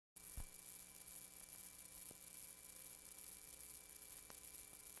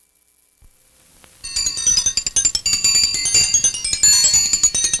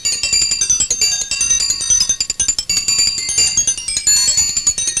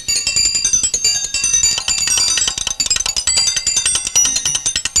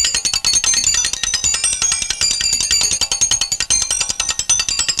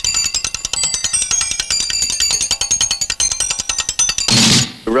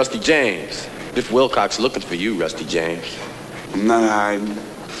Rusty James. Biff Wilcox looking for you, Rusty James. I'm not hiding.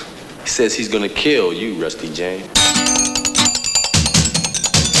 He says he's gonna kill you, Rusty James.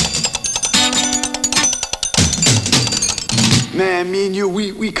 Man, me and you,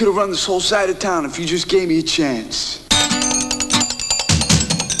 we could have run this whole side of town if you just gave me a chance.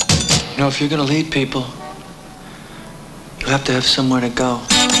 You know, if you're gonna lead people, you have to have somewhere to go.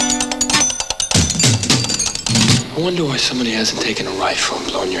 I wonder why somebody hasn't taken a rifle and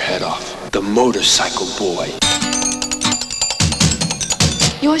blown your head off. The motorcycle boy.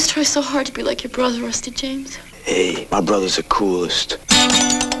 You always try so hard to be like your brother, Rusty James. Hey, my brother's the coolest.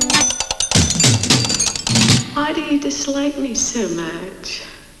 Why do you dislike me so much?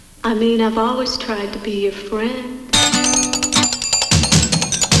 I mean, I've always tried to be your friend.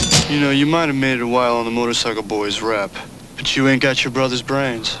 You know, you might have made it a while on the motorcycle boys rep, but you ain't got your brother's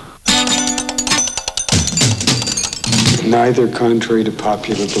brains. Neither, contrary to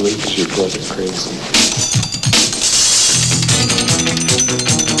popular belief, is your brother crazy.